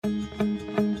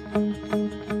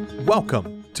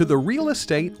Welcome to the Real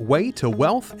Estate Way to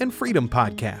Wealth and Freedom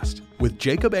podcast with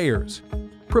Jacob Ayers,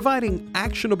 providing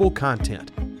actionable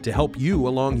content to help you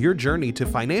along your journey to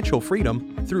financial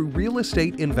freedom through real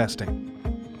estate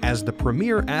investing. As the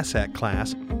premier asset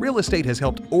class, real estate has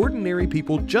helped ordinary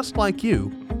people just like you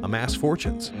amass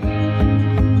fortunes.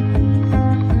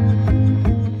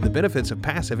 The benefits of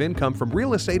passive income from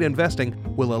real estate investing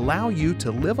will allow you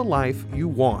to live a life you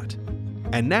want.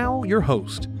 And now, your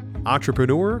host,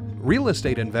 entrepreneur, real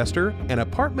estate investor, and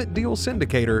apartment deal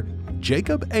syndicator,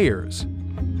 Jacob Ayers.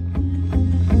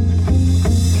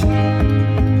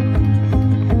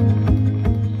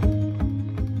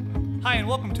 Hi, and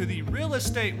welcome to the Real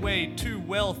Estate Way to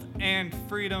Wealth and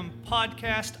Freedom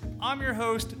podcast. I'm your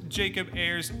host, Jacob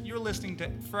Ayers. You're listening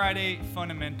to Friday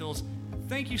Fundamentals.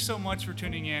 Thank you so much for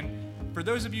tuning in. For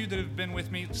those of you that have been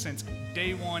with me since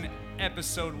day one,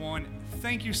 episode one,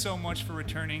 thank you so much for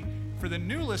returning. For the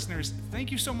new listeners,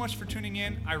 thank you so much for tuning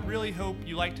in. I really hope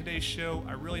you like today's show.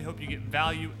 I really hope you get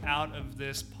value out of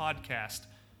this podcast.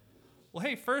 Well,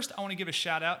 hey, first I want to give a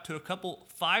shout out to a couple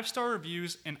 5-star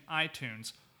reviews in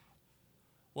iTunes.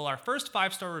 Well, our first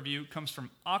 5-star review comes from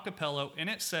Acapello,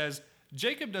 and it says,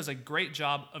 Jacob does a great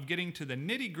job of getting to the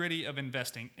nitty-gritty of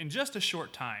investing in just a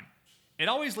short time. It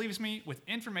always leaves me with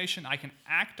information I can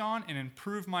act on and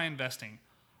improve my investing.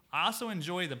 I also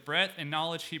enjoy the breadth and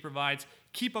knowledge he provides.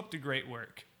 Keep up the great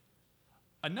work.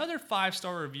 Another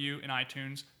 5-star review in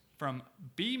iTunes from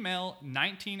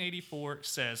bmel1984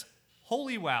 says,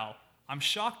 Holy wow, I'm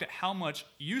shocked at how much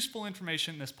useful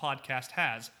information this podcast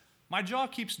has. My jaw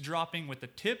keeps dropping with the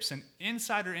tips and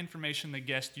insider information the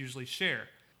guests usually share.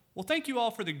 Well, thank you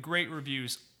all for the great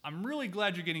reviews. I'm really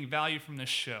glad you're getting value from this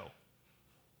show.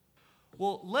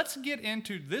 Well, let's get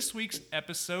into this week's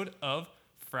episode of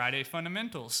Friday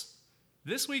Fundamentals.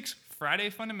 This week's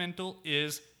Friday Fundamental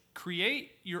is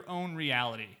create your own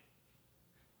reality.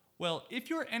 Well, if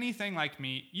you're anything like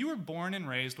me, you were born and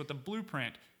raised with a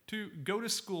blueprint to go to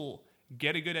school,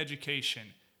 get a good education,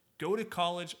 go to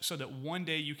college so that one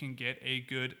day you can get a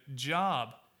good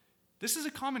job. This is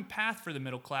a common path for the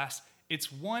middle class.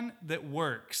 It's one that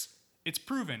works. It's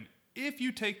proven. If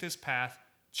you take this path,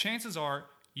 chances are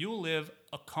you'll live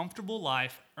a comfortable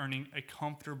life earning a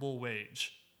comfortable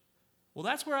wage. Well,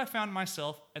 that's where I found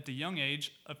myself at the young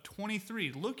age of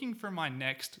 23, looking for my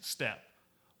next step.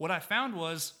 What I found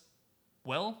was,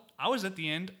 well, I was at the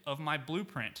end of my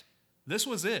blueprint. This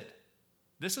was it.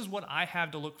 This is what I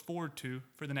have to look forward to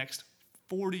for the next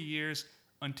 40 years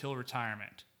until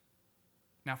retirement.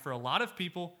 Now, for a lot of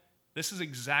people, this is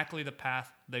exactly the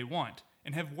path they want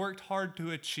and have worked hard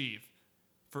to achieve.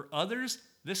 For others,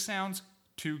 this sounds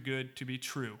too good to be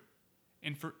true.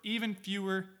 And for even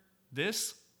fewer,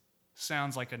 this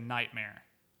sounds like a nightmare.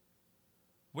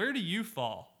 Where do you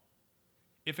fall?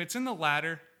 If it's in the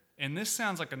latter, and this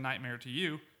sounds like a nightmare to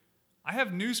you, I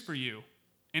have news for you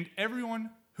and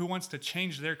everyone who wants to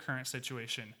change their current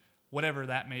situation, whatever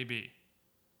that may be.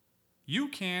 You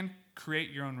can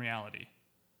create your own reality.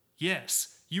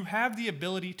 Yes, you have the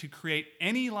ability to create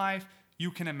any life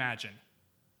you can imagine.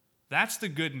 That's the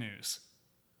good news.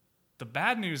 The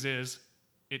bad news is,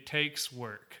 it takes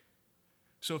work.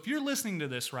 So if you're listening to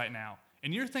this right now,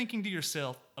 and you're thinking to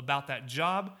yourself about that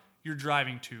job you're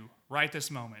driving to right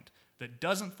this moment that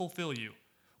doesn't fulfill you,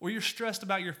 or you're stressed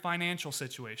about your financial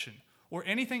situation, or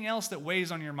anything else that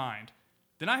weighs on your mind,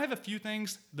 then I have a few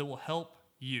things that will help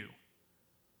you.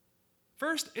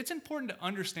 First, it's important to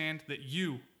understand that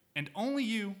you, and only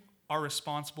you, are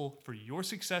responsible for your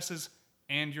successes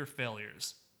and your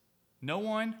failures. No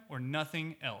one or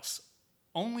nothing else.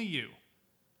 Only you.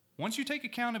 Once you take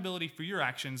accountability for your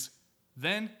actions,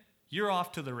 then you're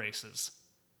off to the races.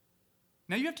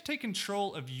 Now you have to take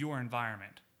control of your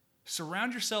environment.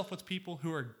 Surround yourself with people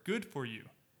who are good for you.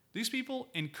 These people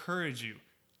encourage you,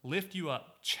 lift you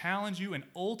up, challenge you, and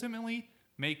ultimately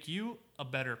make you a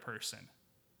better person.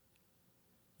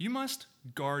 You must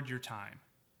guard your time.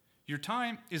 Your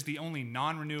time is the only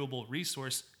non-renewable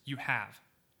resource you have.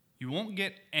 You won't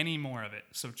get any more of it,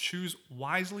 so choose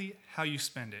wisely how you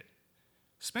spend it.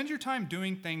 Spend your time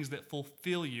doing things that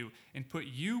fulfill you and put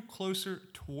you closer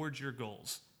towards your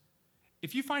goals.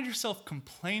 If you find yourself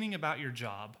complaining about your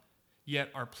job, yet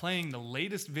are playing the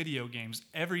latest video games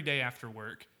every day after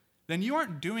work, then you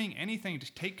aren't doing anything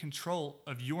to take control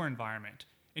of your environment,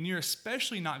 and you're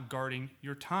especially not guarding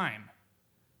your time.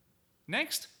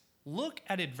 Next, look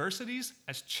at adversities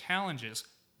as challenges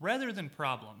rather than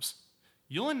problems.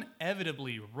 You'll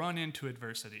inevitably run into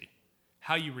adversity.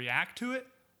 How you react to it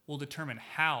will determine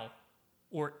how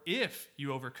or if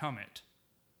you overcome it.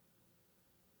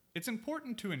 It's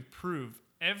important to improve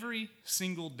every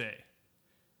single day.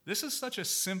 This is such a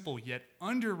simple yet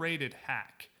underrated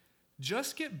hack.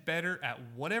 Just get better at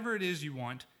whatever it is you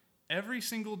want every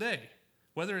single day,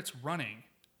 whether it's running,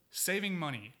 saving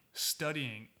money,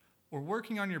 studying, or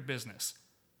working on your business.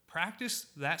 Practice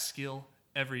that skill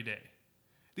every day.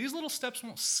 These little steps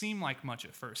won't seem like much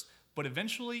at first, but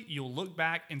eventually you'll look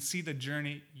back and see the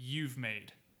journey you've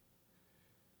made.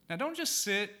 Now don't just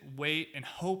sit, wait, and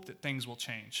hope that things will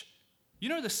change. You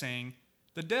know the saying,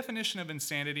 the definition of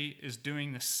insanity is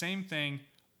doing the same thing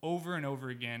over and over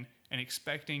again and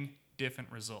expecting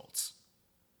different results.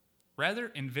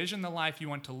 Rather, envision the life you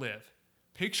want to live.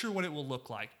 Picture what it will look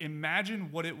like. Imagine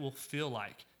what it will feel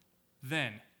like.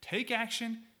 Then, take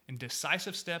action and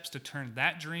decisive steps to turn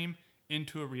that dream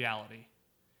into a reality.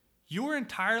 You are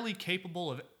entirely capable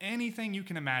of anything you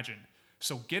can imagine,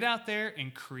 so get out there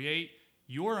and create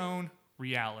your own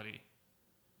reality.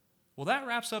 Well, that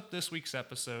wraps up this week's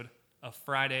episode of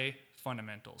Friday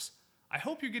Fundamentals. I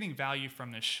hope you're getting value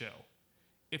from this show.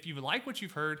 If you like what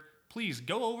you've heard, please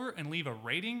go over and leave a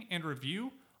rating and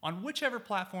review on whichever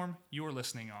platform you are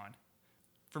listening on.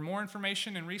 For more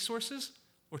information and resources,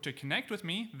 or to connect with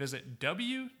me, visit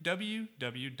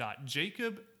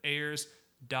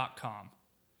www.jacobayers.com.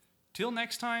 Till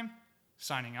next time,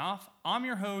 signing off, I'm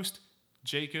your host,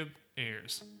 Jacob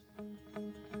Ayers.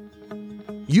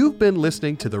 You've been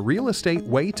listening to the Real Estate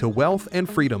Way to Wealth and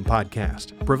Freedom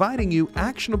podcast, providing you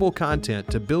actionable content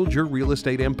to build your real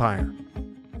estate empire.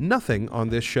 Nothing on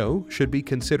this show should be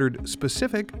considered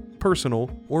specific, personal,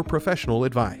 or professional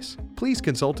advice. Please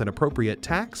consult an appropriate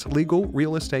tax, legal,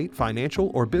 real estate,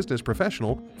 financial, or business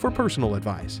professional for personal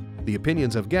advice. The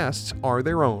opinions of guests are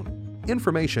their own.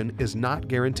 Information is not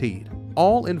guaranteed.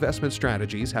 All investment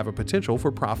strategies have a potential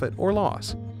for profit or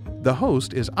loss. The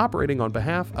host is operating on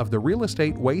behalf of the Real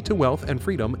Estate Way to Wealth and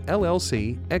Freedom,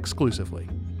 LLC, exclusively.